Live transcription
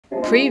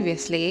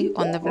previously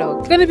on the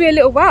vlog. It's gonna be a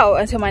little while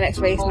until my next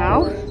race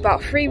now,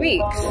 about 3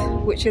 weeks,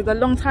 which is a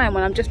long time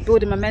when I'm just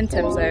building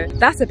momentum, so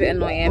that's a bit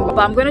annoying. But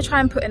I'm gonna try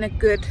and put in a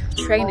good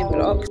training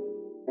block.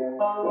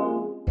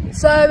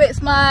 So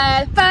it's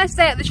my first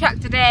day at the track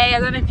today. I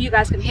don't know if you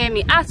guys can hear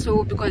me at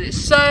all because it's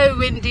so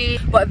windy,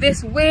 but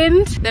this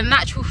wind, the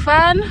natural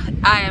fan,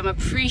 I am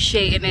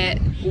appreciating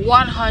it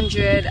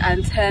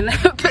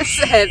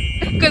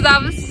 110% because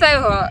I'm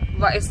so hot.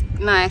 But it's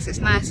nice, it's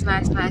nice,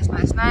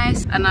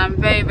 and I'm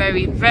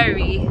very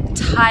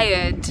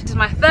tired. This is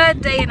my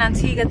third day in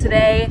Antigua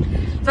today.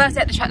 First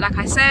day at the track, like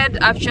I said.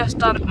 I've just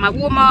done my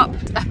warm-up,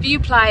 a few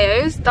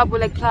plyos, double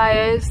leg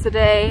plyos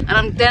today, and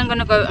I'm then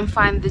gonna go and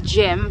find the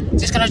gym.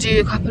 Just gonna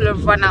do a couple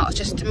of run outs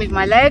just to move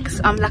my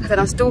legs. Like I said,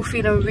 I'm still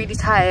feeling really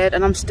tired,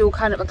 and I'm still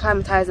kind of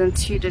acclimatizing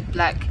to the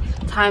like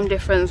time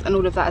difference and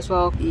all of that as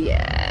well.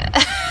 Yeah,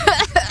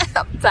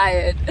 I'm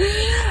tired.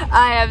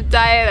 I am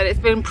tired, and it's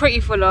been pretty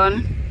full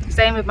on.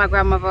 Same with my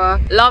grandmother.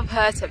 Love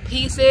her to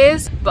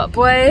pieces, but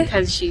boy,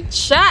 can she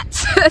chat.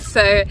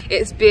 So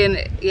it's been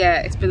a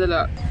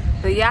lot.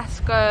 The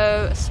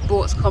Yasko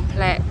Sports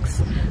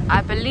Complex.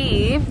 I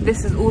believe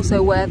this is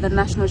also where the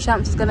national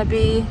champs is gonna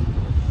be.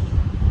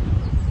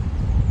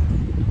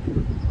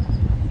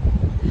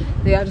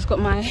 Yeah, I just got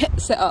my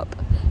setup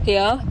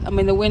here. I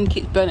mean, the wind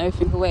keeps blowing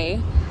everything away.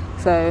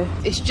 So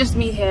it's just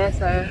me here,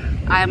 so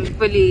I am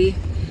fully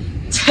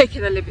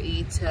taking the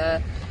liberty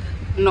to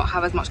not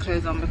have as much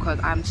clothes on because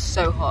I'm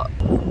so hot.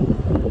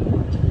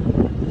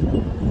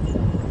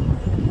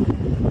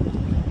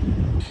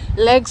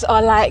 Legs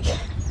are like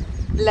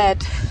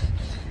lead.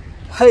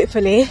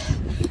 Hopefully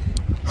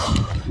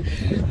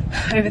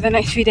over the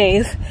next few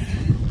days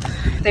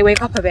they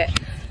wake up a bit.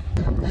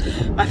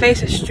 My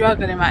face is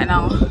struggling right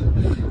now.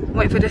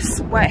 Wait for this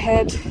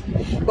whitehead.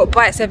 Got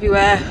bites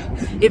everywhere.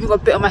 Even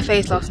got a bit on my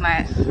face last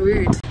night.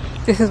 Rude.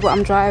 This is what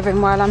I'm driving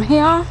while I'm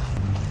here.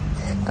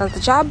 Does the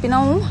job, you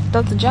know,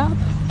 does the job.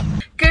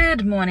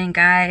 Good morning,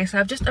 guys. So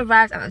I've just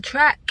arrived at the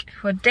track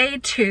for day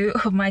 2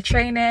 of my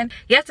training.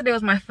 Yesterday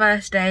was my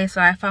first day,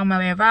 so I found my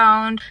way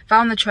around,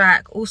 found the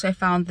track, also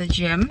found the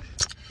gym.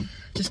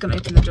 Just gonna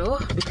open the door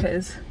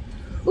because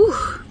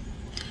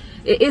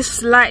it is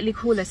slightly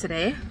cooler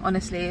today,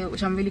 honestly,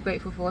 which I'm really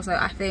grateful for. So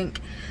I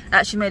think I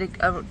actually made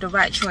the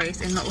right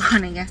choice in not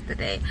running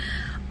yesterday.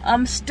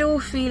 I'm still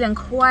feeling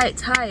quite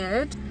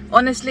tired,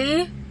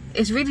 honestly.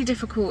 It's really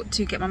difficult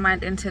to get my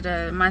mind into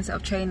the mindset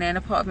of training.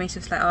 A part of me is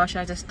just like, oh, should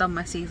I just done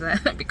my season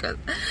because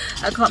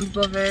I can't be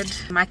bothered.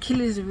 My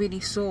Achilles are really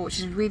sore, which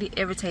is really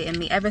irritating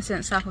me. Ever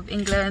since south of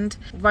England,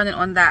 running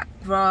on that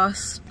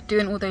grass,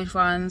 doing all those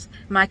runs,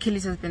 my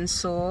Achilles has been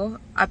sore.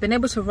 I've been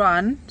able to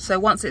run, so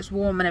once it's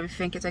warm and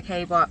everything, it's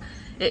okay, but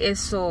it is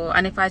sore.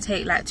 And if I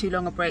take like too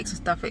long of breaks and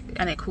stuff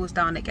and it cools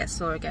down, it gets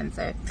sore again.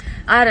 So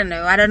I don't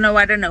know. I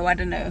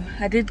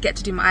did get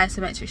to do my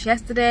isometrics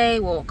yesterday,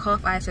 well,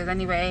 calf isos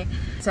anyway.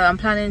 So I'm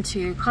planning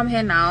to come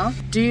here now,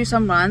 do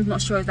some runs,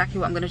 not sure exactly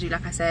what I'm going to do,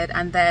 like I said,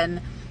 and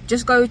then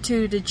just go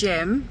to the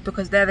gym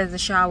because there's a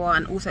shower,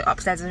 and also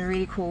upstairs is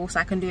really cool, so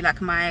I can do like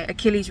my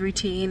Achilles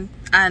routine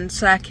and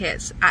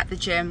circuits at the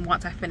gym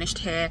once I finished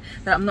here,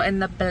 that I'm not in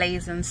the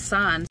blazing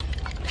sun.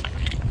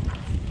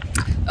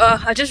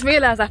 I just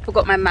realised I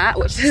forgot my mat,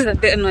 which is a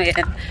bit annoying,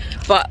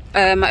 but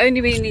I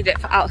only really need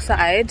it for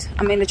outside.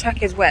 I mean, the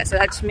track is wet, so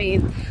that just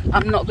means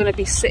I'm not going to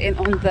be sitting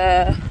on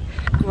the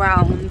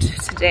ground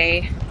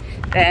today.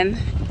 Then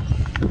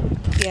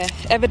yeah,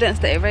 evidence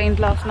that it rained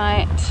last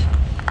night.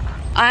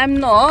 I'm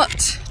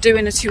not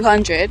doing the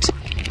 200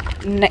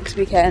 next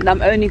weekend.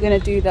 I'm only going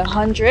to do the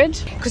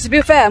 100 because, to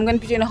be fair, I'm going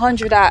to be doing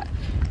 100 at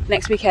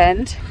next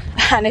weekend,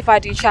 and if I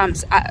do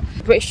champs at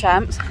British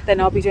champs,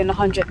 then I'll be doing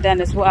 100 then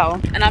as well.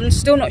 And I'm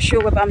still not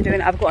sure whether I'm doing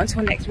it. I've got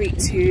until next week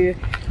to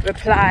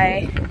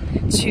reply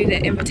to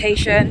the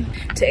invitation,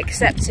 to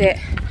accept it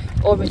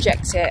or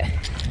reject it,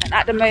 and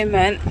at the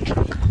moment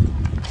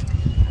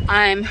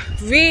I'm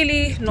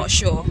really not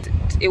sure.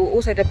 It will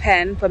also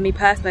depend, for me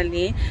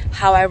personally,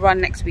 how I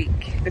run next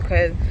week,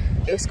 because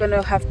it's going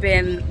to have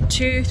been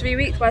 2-3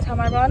 weeks by the time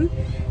I run,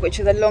 which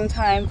is a long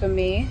time for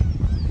me.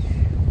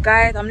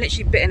 Guys, I'm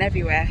literally bitten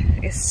everywhere.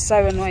 It's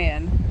so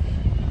annoying.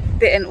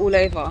 Bitten all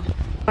over.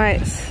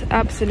 Bites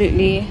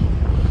absolutely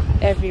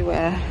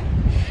everywhere.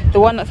 The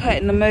one that's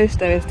hurting the most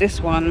though is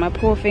this one, my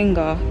poor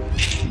finger.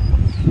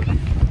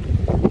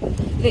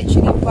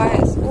 Literally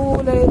bites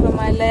all over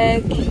my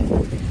leg.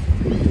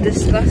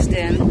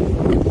 Disgusting.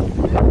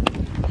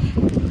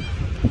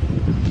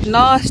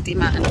 Nasty,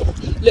 man.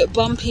 Look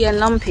bumpy and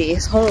lumpy.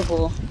 It's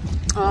horrible.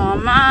 Oh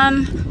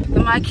man,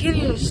 my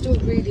Achilles is still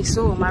really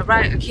sore. My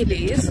right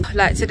Achilles,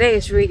 like today,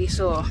 is really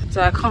sore,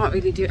 so I can't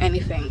really do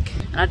anything,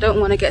 and I don't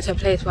want to get to a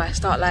place where I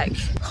start like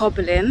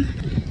hobbling.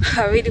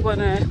 I really want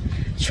to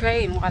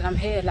train while I'm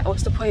here. Like,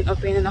 what's the point of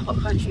being in a hot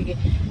country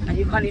and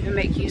you can't even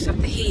make use of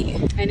the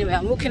heat? Anyway,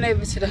 I'm walking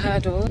over to the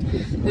hurdle.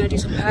 I'm gonna do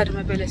some hurdle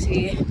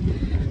mobility.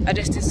 I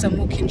just did some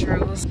walking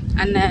drills,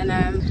 and then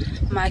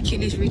my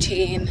Achilles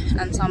routine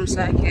and some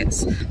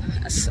circuits.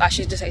 I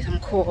should just say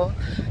some core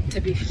to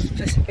be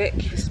specific.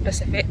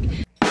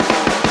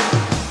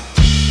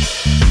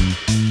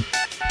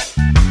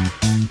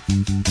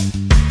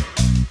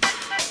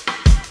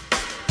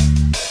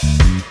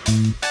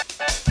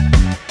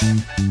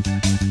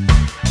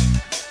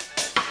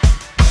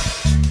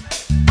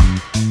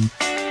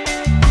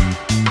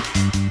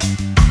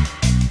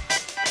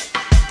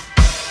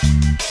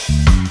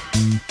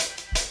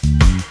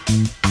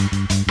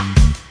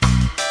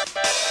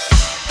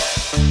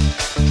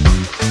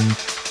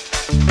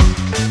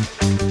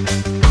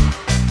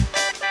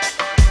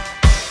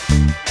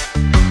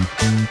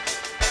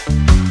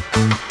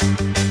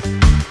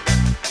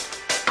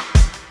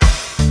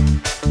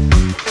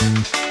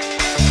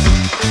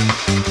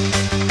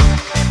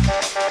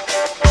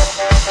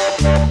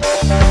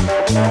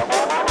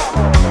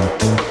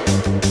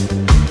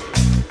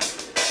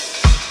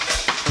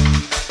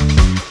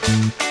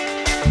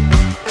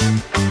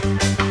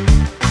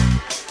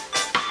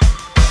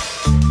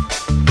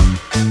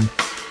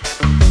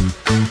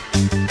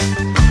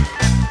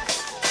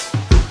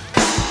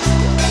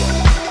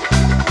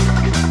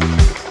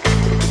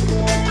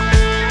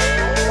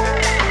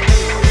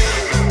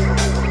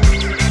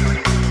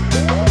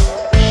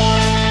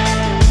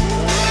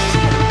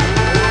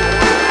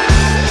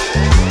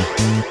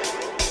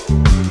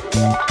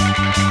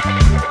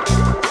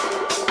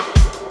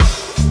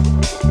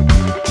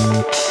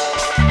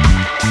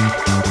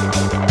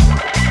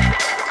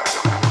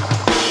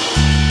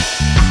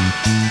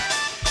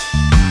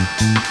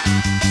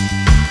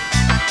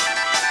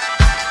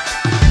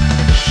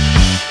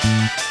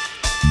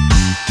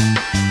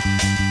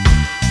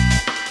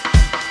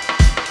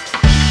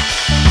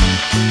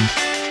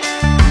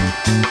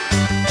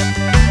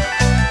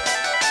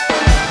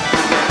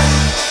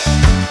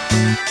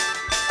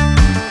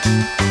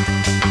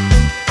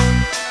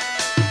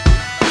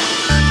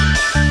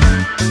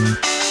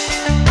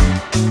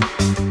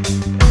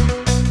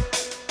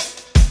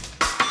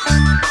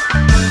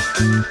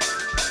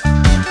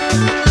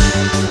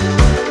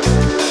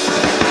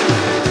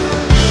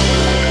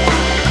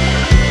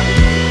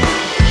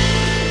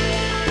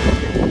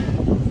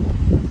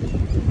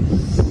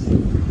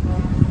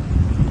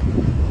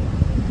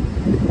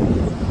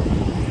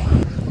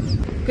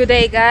 Good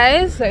day,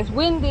 guys. So it's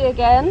windy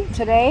again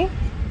today.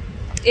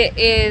 It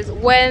is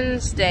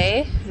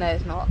Wednesday. No,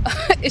 it's not.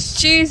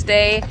 It's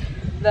Tuesday,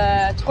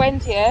 the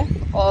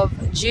 20th of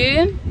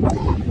June.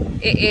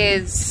 It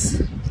is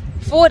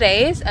 4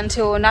 days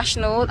until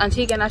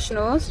Antigua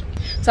Nationals.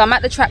 So I'm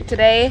at the track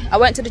today. I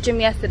went to the gym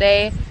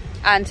yesterday,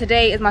 and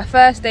today is my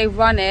first day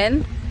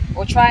running,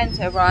 or trying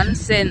to run,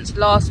 since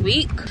last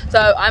week.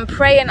 So I'm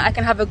praying I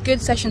can have a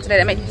good session today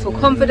that makes me feel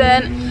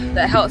confident,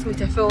 that helps me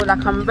to feel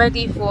like I'm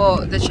ready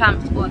for the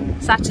champs on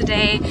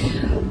Saturday.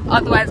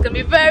 Otherwise it's gonna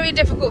be very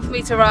difficult for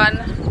me to run.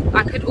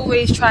 I could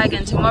always try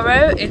again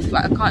tomorrow if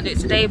I can't do it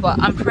today,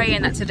 but I'm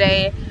praying that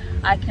today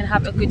I can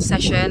have a good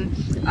session.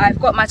 I've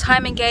got my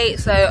timing gate,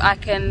 so I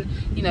can,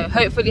 you know,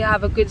 hopefully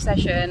have a good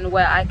session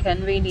where I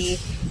can really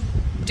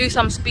do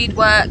some speed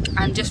work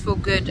and just feel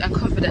good and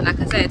confident, like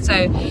I said. So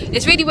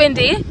it's really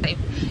windy.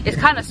 It's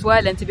kind of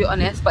swirling, to be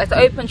honest, but it's an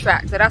open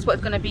track, so that's what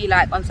it's going to be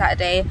like on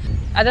Saturday.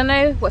 I don't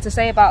know what to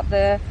say about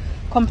the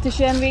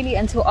competition really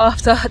until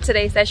after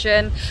today's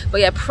session,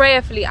 but yeah,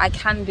 prayerfully I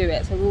can do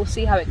it, so we'll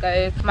see how it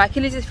goes. My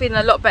Achilles is feeling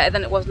a lot better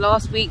than it was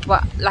last week,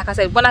 but like I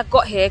said, when I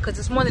got here, because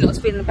this morning it was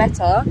feeling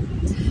better,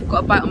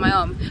 got a bite on my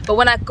arm, but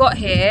when I got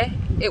here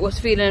it was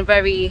feeling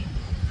very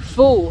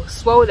full,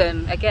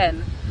 swollen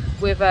again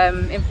with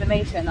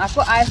inflammation. I've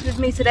got ice with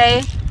me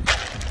today,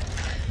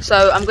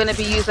 so I'm going to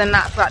be using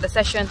that throughout the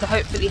session to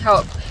hopefully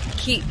help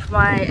keep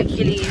my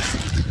Achilles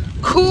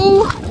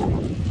cool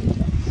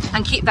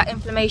and keep that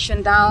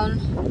inflammation down.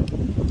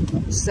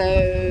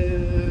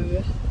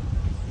 So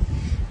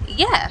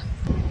yeah,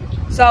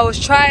 so I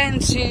was trying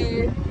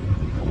to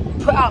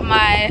put out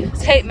my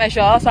tape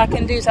measure so I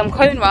can do some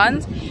cone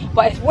runs,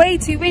 but it's way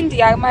too windy.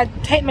 My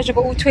tape measure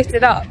got all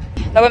twisted up.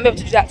 I won't be able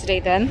to do that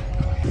today then.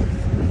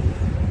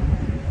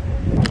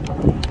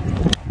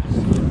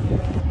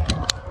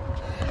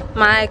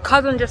 My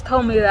cousin just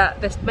told me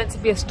that there's meant to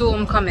be a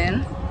storm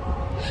coming,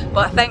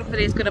 but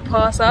thankfully it's going to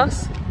pass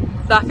us.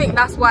 So I think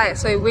that's why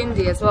it's so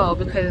windy as well,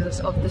 because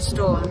of the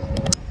storm.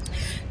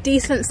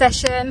 Decent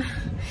session,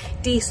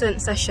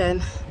 decent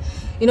session.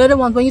 You know the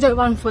ones when you don't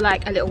run for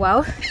like a little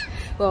while?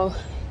 Well,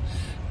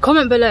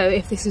 comment below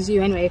if this is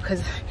you anyway,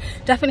 because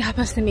it definitely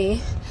happens to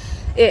me.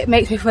 It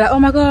makes me feel like, oh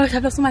my gosh,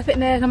 I've lost all my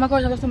fitness, oh my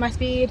gosh, I've lost all my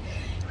speed,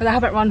 because I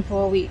haven't run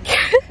for a week.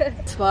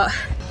 But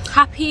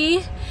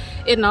happy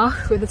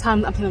enough with the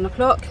time that I'm putting on the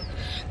clock.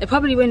 They're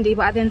probably windy,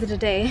 but at the end of the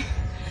day,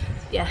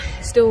 yeah,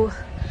 still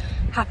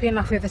happy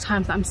enough with the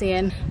times that I'm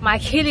seeing. My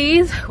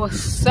Achilles was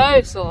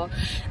so sore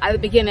at the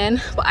beginning,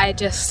 but I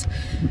just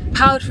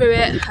powered through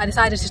it. I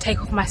decided to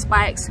take off my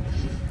spikes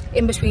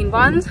in between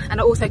runs, and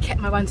I also kept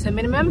my runs to a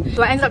minimum.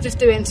 So I ended up just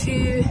doing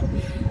 2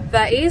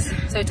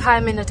 30s, so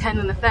time in the 10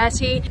 and the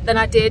 30. Then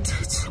I did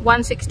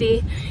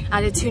 160,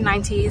 I did 2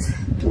 90s.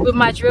 With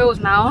my drills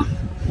now,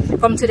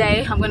 from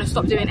today, I'm going to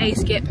stop doing A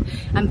skip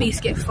and B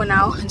skip for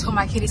now until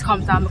my Achilles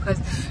calms down, because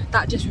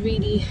that just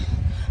really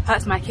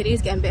hurts my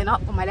Achilles, getting bitten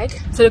up on my leg.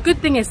 So the good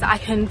thing is that I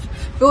can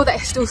feel that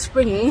it's still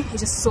springy,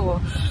 it's just sore.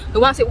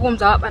 But once it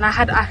warms up, and I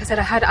had, like I said,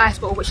 I had an ice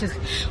bottle, which is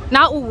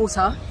now all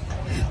water,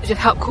 to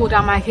just help cool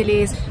down my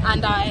Achilles,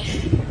 and I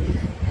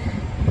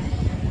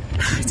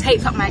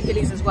taped up my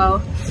Achilles as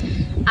well.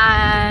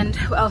 And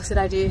what else did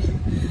I do?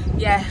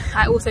 Yeah,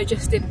 I also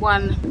just did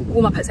 1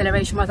 warm-up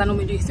acceleration, whereas I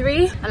normally do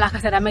 3. And like I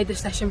said, I made this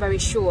session very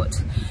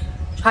short.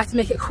 Try to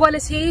make it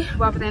quality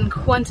rather than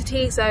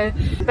quantity. So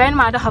bear in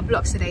mind I don't have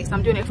blocks today, so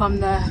I'm doing it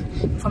from a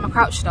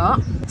crouch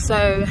start.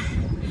 So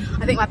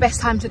I think my best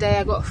time today,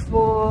 I got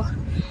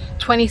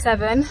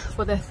 4:27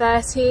 for the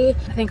 30.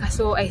 I think I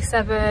saw a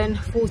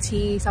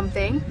 7:40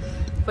 something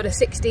for the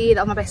 60.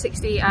 That was my best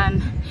 60,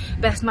 and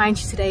best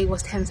 90 today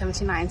was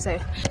 10:79. So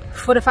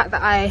for the fact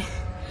that I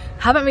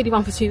haven't really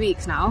run for 2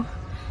 weeks now,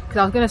 because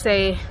I was gonna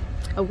say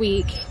a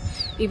week,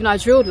 even though I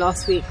drilled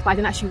last week, but I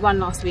didn't actually run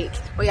last week.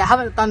 But yeah, I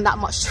haven't done that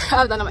much. I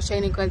haven't done that much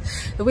training, because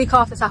the week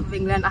after South of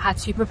England I had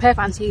to prepare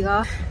for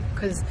Antigua,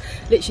 because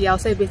literally I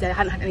was so busy I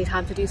hadn't had any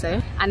time to do so.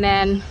 And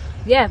then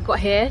yeah, got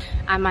here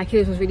and my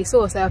Achilles was really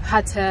sore, so I've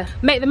had to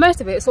make the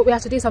most of it. It's what we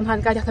have to do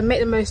sometimes, guys. You have to make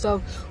the most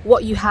of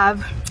what you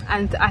have,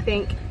 and I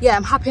think, yeah,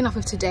 I'm happy enough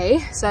with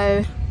today.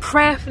 So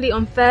prayerfully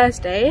on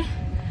Thursday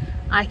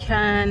I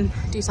can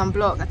do some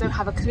vlogs. I don't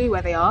have a clue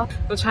where they are.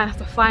 We'll try and have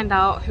to find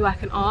out who I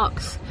can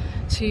ask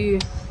to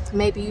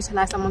maybe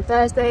utilize them on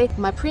Thursday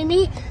for my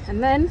pre-meet,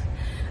 and then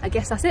I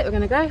guess that's it. We're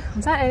gonna go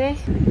on Saturday.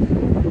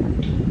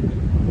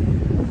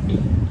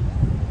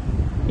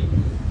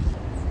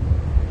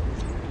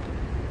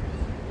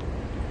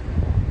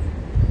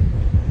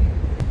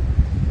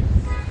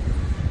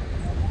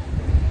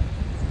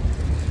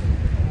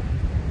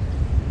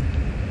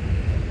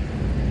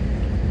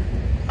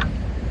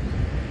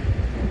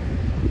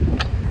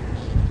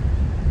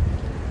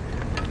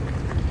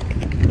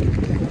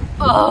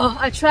 Oh,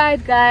 I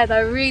tried, guys.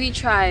 I really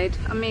tried.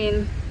 I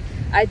mean,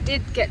 I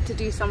did get to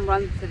do some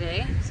runs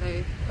today, so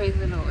praise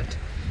the Lord.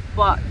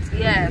 But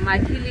yeah, my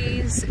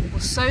Achilles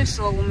was so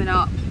sore warming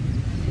up.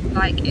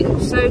 Like, it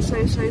was so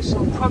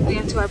sore, probably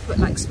until I put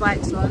like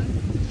spikes on.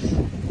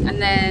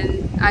 And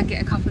then I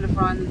get a couple of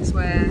runs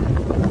where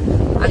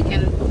I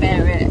can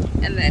bear it,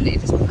 and then it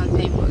just becomes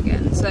painful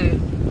again. So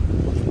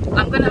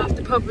I'm gonna have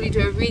to probably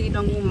do a really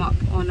long warm-up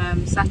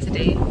on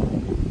Saturday.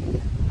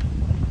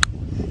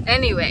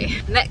 Anyway,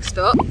 next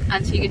stop,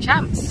 Antigua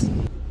Champs.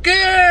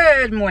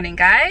 Good morning,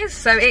 guys.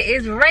 So it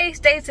is race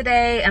day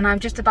today, and I'm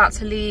just about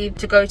to leave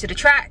to go to the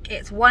track.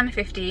 It's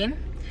 1:15,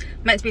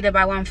 meant to be there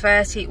by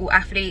 1:30. All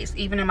athletes,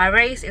 even in my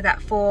race, is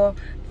at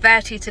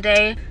 4:30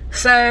 today.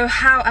 So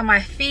how am I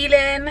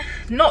feeling?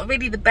 Not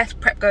really the best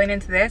prep going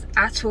into this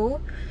at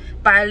all,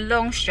 by a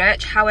long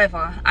stretch.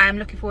 However, I am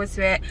looking forward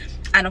to it,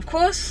 and of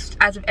course,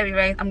 as with every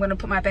race, I'm going to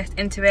put my best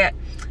into it.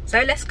 So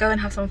let's go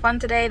and have some fun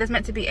today. There's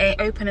meant to be a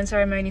opening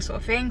ceremony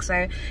sort of thing,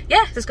 so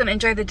yeah, just going to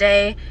enjoy the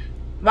day,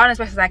 run as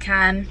best as I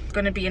can.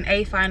 Going to be an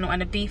A final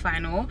and a B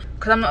final,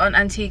 because I'm not an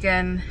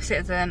Antiguan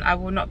citizen. I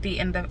will not be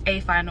in the A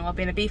final, I'll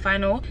be in a B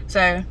final.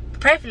 So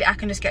prayerfully I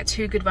can just get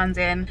 2 good runs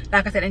in.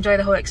 Like I said, enjoy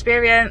the whole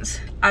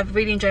experience. I've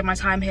really enjoyed my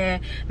time here,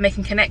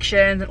 making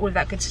connections and all of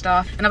that good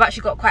stuff, and I've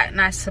actually got quite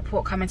nice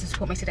support coming to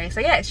support me today.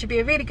 So yeah, it should be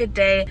a really good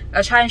day.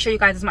 I'll try and show you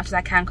guys as much as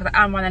I can, because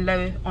I'm running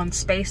low on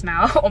space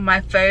now on my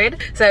phone,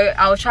 so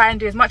I'll try and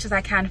do as much as I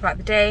can throughout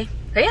the day.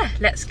 So yeah,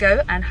 let's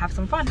go and have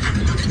some fun.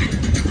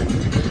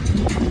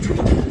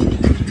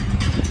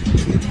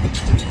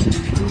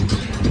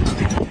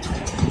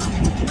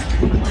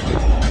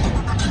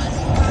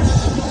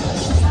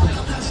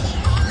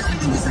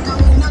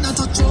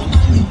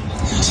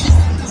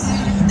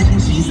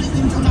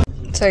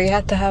 So you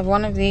had to have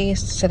one of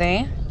these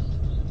today,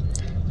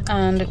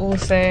 and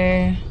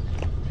also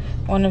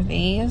one of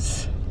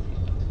these.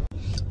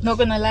 Not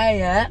gonna lie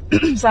yet.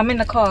 So I'm in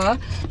the car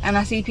and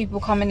I see people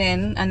coming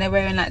in and they're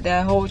wearing like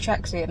their whole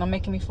tracksuit, and I'm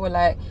making me feel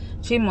like,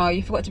 Chima,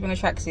 you forgot to bring a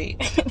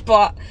tracksuit.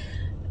 But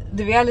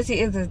the reality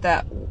is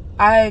that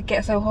I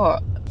get so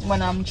hot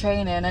when I'm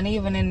training, and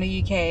even in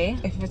the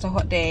UK, if it's a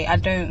hot day, I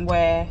don't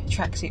wear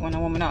tracksuit when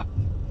I'm warming up.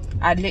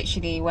 I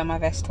literally wear my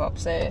vest top,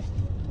 so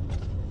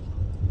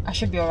I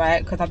should be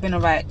alright, because I've been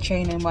alright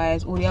training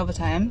wise all the other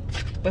time.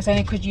 But it's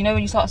only because, you know,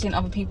 when you start seeing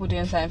other people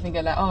doing something,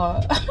 you're like, oh,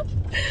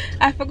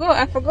 I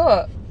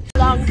forgot.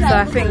 So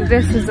I think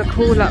this is the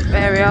cool up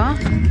area.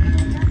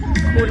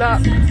 Cool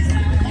up.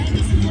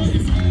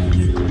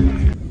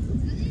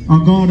 Our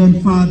God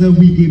and Father,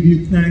 we give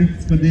you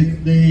thanks for this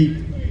day.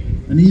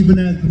 And even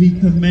as we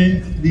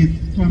commence this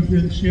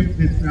championship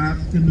this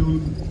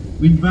afternoon,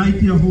 we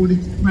invite your Holy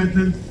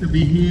Presence to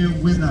be here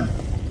with us.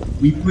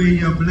 We pray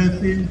your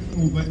blessings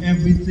over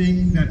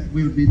everything that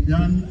will be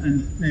done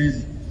and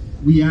said.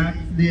 We ask,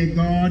 dear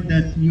God,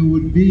 that you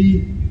would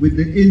be with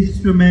the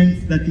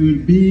instruments, that you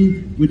will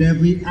be with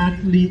every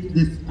athlete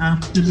this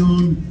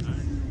afternoon,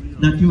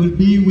 that you will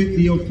be with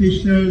the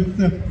officials,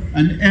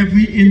 and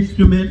every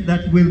instrument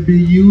that will be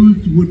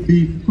used would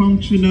be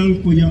functional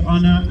for your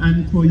honor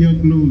and for your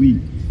glory.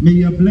 May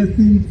your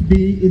blessings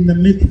be in the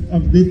midst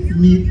of this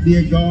meet,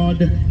 dear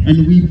God,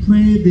 and we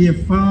pray, dear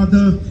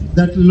Father,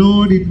 that,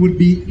 Lord, it would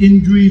be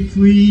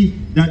injury-free,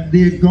 that,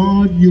 dear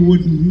God, you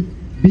would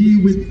be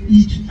with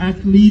each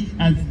athlete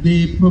as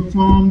they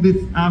perform this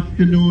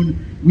afternoon.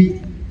 We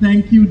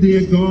thank you,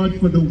 dear God,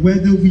 for the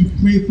weather. We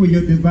pray for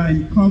your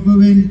divine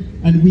covering,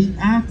 and we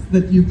ask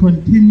that you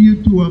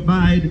continue to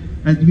abide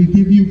as we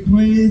give you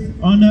praise,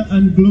 honor,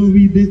 and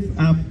glory this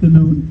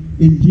afternoon.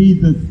 In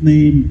Jesus'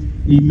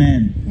 name,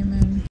 amen. Amen.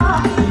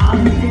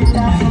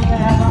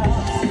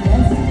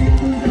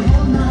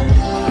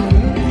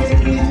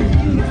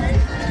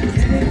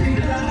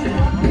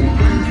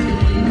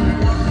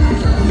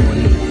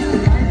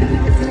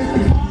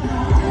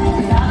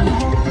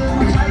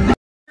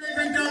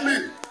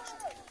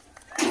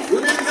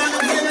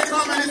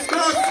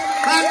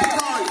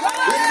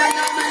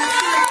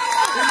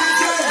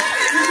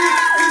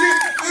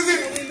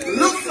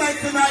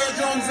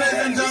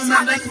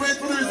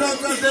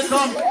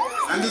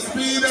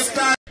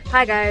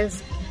 Hi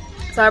guys,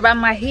 so I ran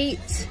my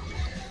heat.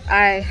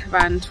 I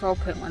ran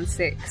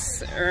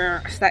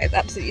 12.16. That is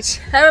absolutely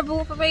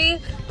terrible for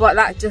me, but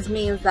that just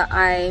means that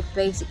I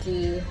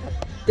basically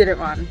didn't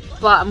run.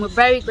 But I'm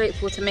very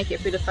grateful to make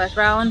it through the first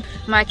round.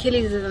 My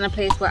Achilles is in a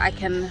place where I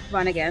can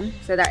run again,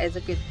 so that is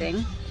a good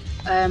thing.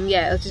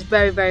 Yeah, it was just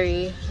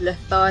very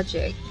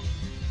lethargic.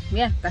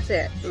 Yeah, that's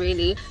it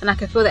really, and I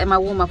can feel that in my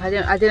warm-up.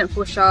 I didn't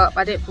feel sharp,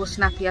 I didn't feel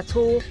snappy at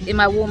all in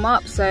my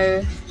warm-up.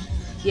 So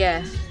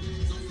yeah,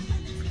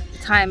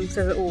 time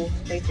says it all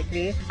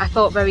basically. I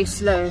felt very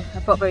slow, I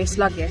felt very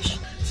sluggish.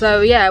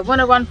 So yeah, I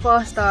want to run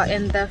faster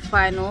in the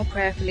final,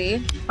 prayerfully.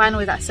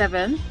 Final is at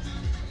 7.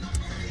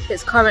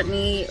 It's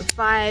currently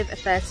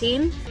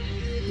 5:13.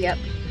 Yep.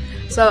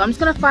 So I'm just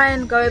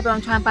gonna go over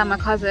and try and find my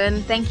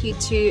cousin. Thank you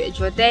to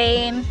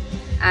Jordan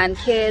and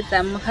kids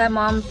and her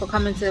mom for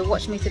coming to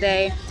watch me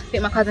today. I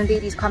think my cousin Dee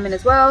Dee's coming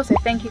as well, so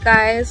thank you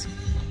guys.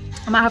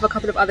 I might have a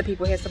couple of other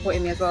people here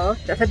supporting me as well.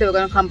 I said they were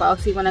going to come, but I'll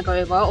see when I go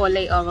over, or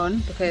later on,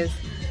 because,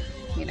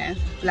 you know,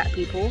 black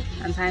people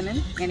and timing.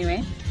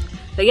 Anyway,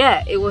 so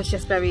yeah, it was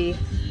just very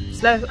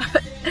slow.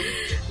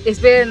 It's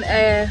been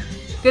a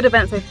good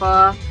event so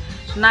far.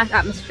 Nice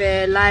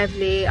atmosphere,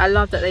 lively. I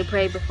love that they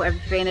pray before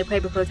everything. They pray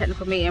before the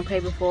technical meeting, pray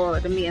before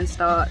the meeting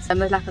starts.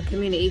 And there's like a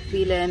community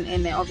feeling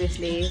in it,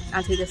 obviously.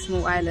 Antigua's a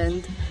small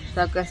island,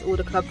 so I guess all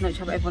the clubs know each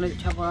other, everyone knows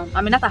each other.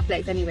 I mean, that's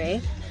athletics anyway.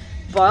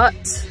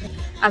 But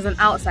as an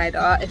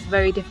outsider, it's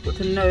very difficult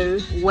to know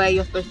where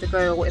you're supposed to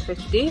go or what you're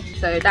supposed to do.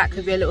 So that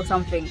could be a little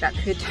something that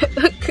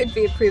could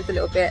be improved a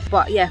little bit.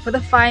 But yeah, for the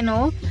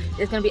final,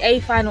 there's going to be A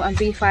final and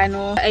B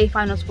final. A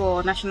final is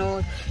for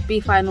national,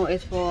 B final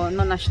is for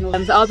non-national.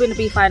 So I'll be in the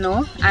B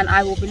final and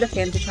I will be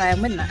looking to try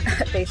and win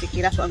that.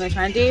 Basically, that's what I'm going to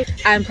try and do.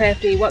 And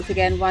prayerfully, once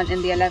again, run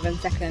in the 11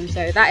 seconds.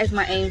 So that is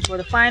my aim for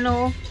the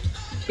final.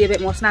 Be a bit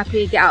more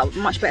snappy, get out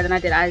much better than I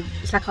did.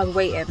 It's like I was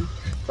waiting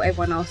for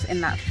everyone else in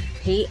that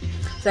heat.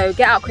 So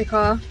get out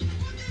quicker,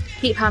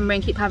 keep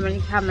hammering, keep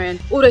hammering, keep hammering,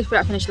 all the way through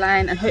that finish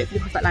line and hopefully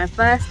cross that line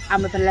first.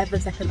 I'm with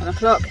 11 seconds on the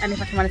clock, and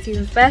if I can run a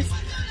season's best,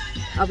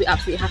 I'll be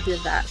absolutely happy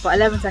with that. But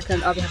 11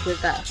 seconds, I'll be happy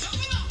with that.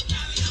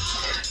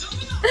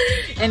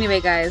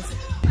 Anyway, guys.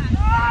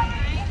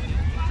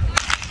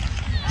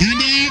 And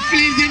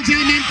ladies and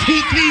gentlemen,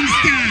 2 clean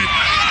start.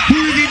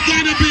 Who is it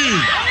gonna be?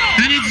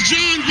 And it's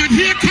John, but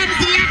here comes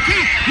the Laka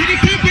with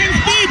the top end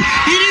speed.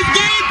 It is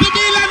going to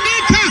be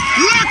Lanika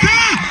Laka,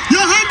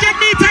 your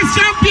 100-meter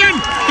champion.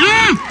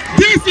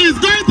 This is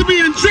going to be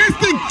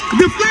interesting.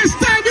 The first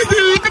time is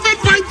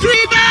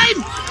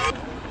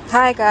 11.39.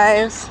 Hi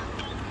guys.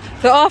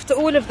 So after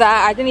all of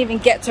that, I didn't even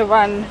get to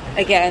run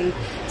again.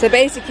 So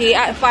basically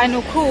at the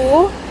final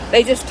call,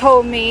 they just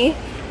told me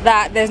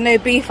that there's no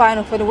B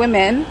final for the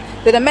women.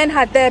 So the men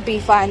had their B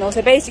final.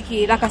 So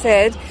basically, like I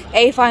said,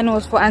 A final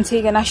was for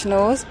Antigua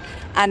nationals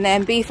and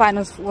then B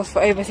finals was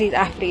for overseas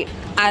athletes.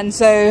 And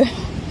so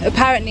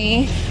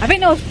apparently, I think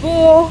there was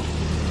 4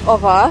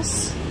 of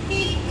us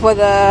for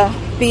the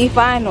B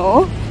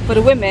final for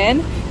the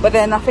women, but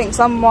then I think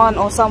someone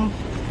or some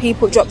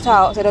people dropped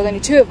out, so there was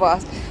only 2 of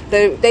us.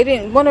 They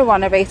didn't want to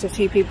run a race with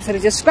 2 people, so they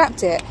just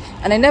scrapped it.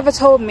 And they never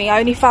told me. I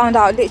only found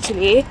out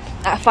literally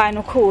at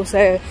final call,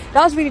 so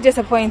that was really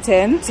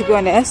disappointing, to be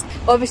honest.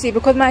 Obviously,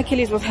 because my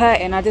Achilles was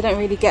hurting, I didn't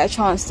really get a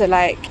chance to,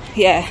 like,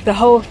 yeah, the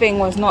whole thing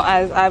was not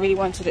as I really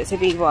wanted it to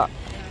be, but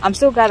I'm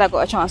still glad I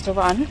got a chance to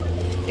run.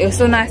 It was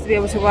so nice to be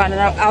able to run,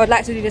 and I would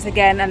like to do this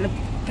again and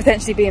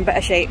potentially be in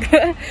better shape.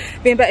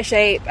 Be in better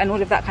shape and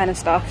all of that kind of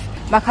stuff.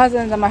 My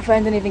cousins and my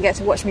friends didn't even get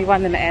to watch me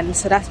run in the end,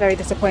 so that's very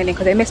disappointing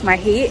because they missed my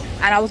heat.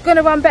 And I was going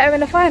to run better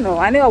in the final.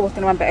 I knew I was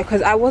going to run better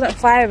because I wasn't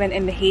firing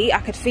in the heat. I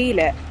could feel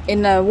it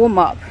in the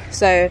warm-up.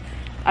 So,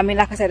 I mean,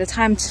 like I said, the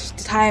time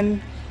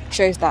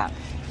shows that.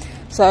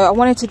 So I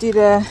wanted to do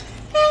the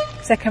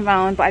second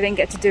round, but I didn't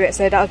get to do it,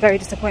 so that was very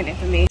disappointing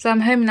for me. So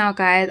I'm home now,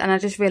 guys, and I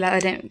just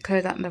realised I didn't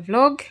close out the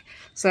vlog.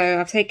 So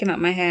I've taken up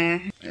my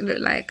hair. It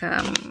looked like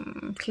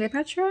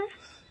Cleopatra?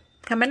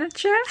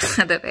 Caminatra?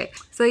 I don't know.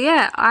 So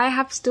yeah, I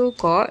have still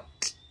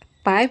got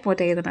 5 more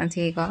days on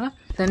Antigua.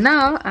 So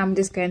now I'm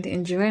just going to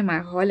enjoy my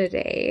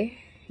holiday.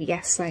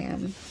 Yes, I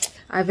am.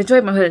 I've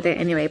enjoyed my holiday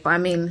anyway, but I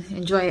mean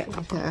enjoy it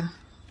like a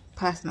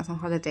person that's on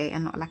holiday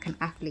and not like an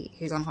athlete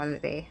who's on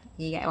holiday.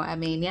 You get what I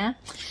mean, yeah?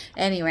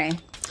 Anyway,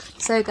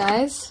 so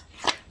guys,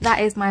 that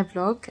is my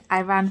vlog.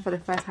 I ran for the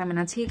first time in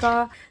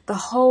Antigua. The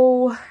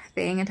whole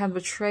thing in terms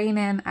of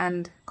training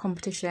and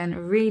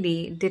competition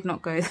really did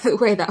not go the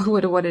way that I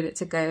would have wanted it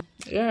to go.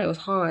 Yeah, it was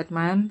hard,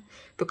 man,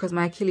 because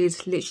my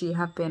Achilles literally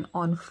have been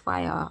on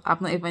fire. I'm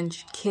not even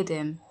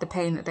kidding, the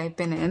pain that they've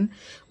been in.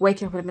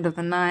 Waking up in the middle of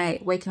the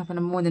night, waking up in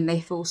the morning,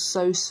 they feel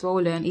so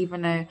swollen,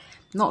 even though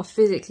not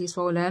physically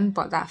swollen,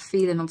 but that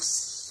feeling of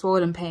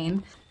swollen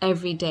pain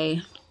every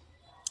day.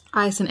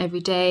 Icing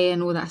every day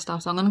and all that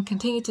stuff. So I'm going to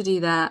continue to do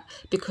that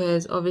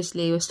because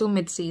obviously we're still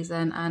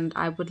mid-season and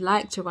I would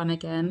like to run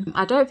again.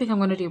 I don't think I'm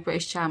going to do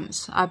British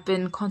Champs. I've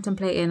been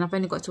contemplating. I've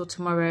only got till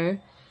tomorrow.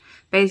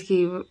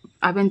 Basically,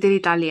 I've been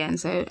dilly-dallying,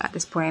 so at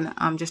this point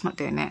I'm just not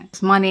doing it.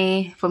 It's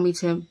money for me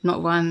to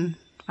not run.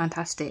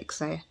 Fantastic.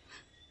 So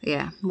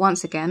yeah,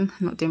 once again,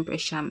 I'm not doing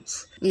British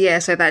Champs. Yeah,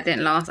 so that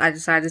didn't last. I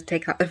decided to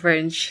take out the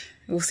fringe.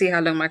 We'll see how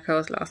long my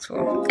curls last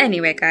for.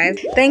 Anyway, guys,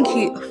 thank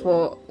you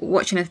for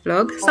watching this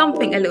vlog.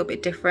 Something a little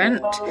bit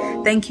different.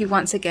 Thank you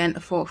once again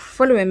for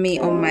following me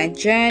on my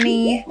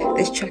journey.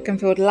 This track and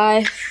field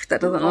life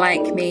that doesn't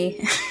like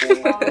me.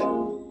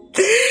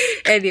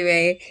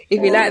 Anyway,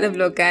 if you like the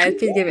vlog, guys,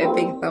 please give it a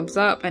big thumbs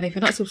up. And if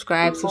you're not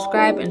subscribed,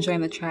 subscribe and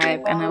join the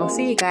tribe. And I will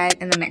see you guys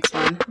in the next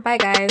one. Bye,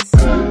 guys.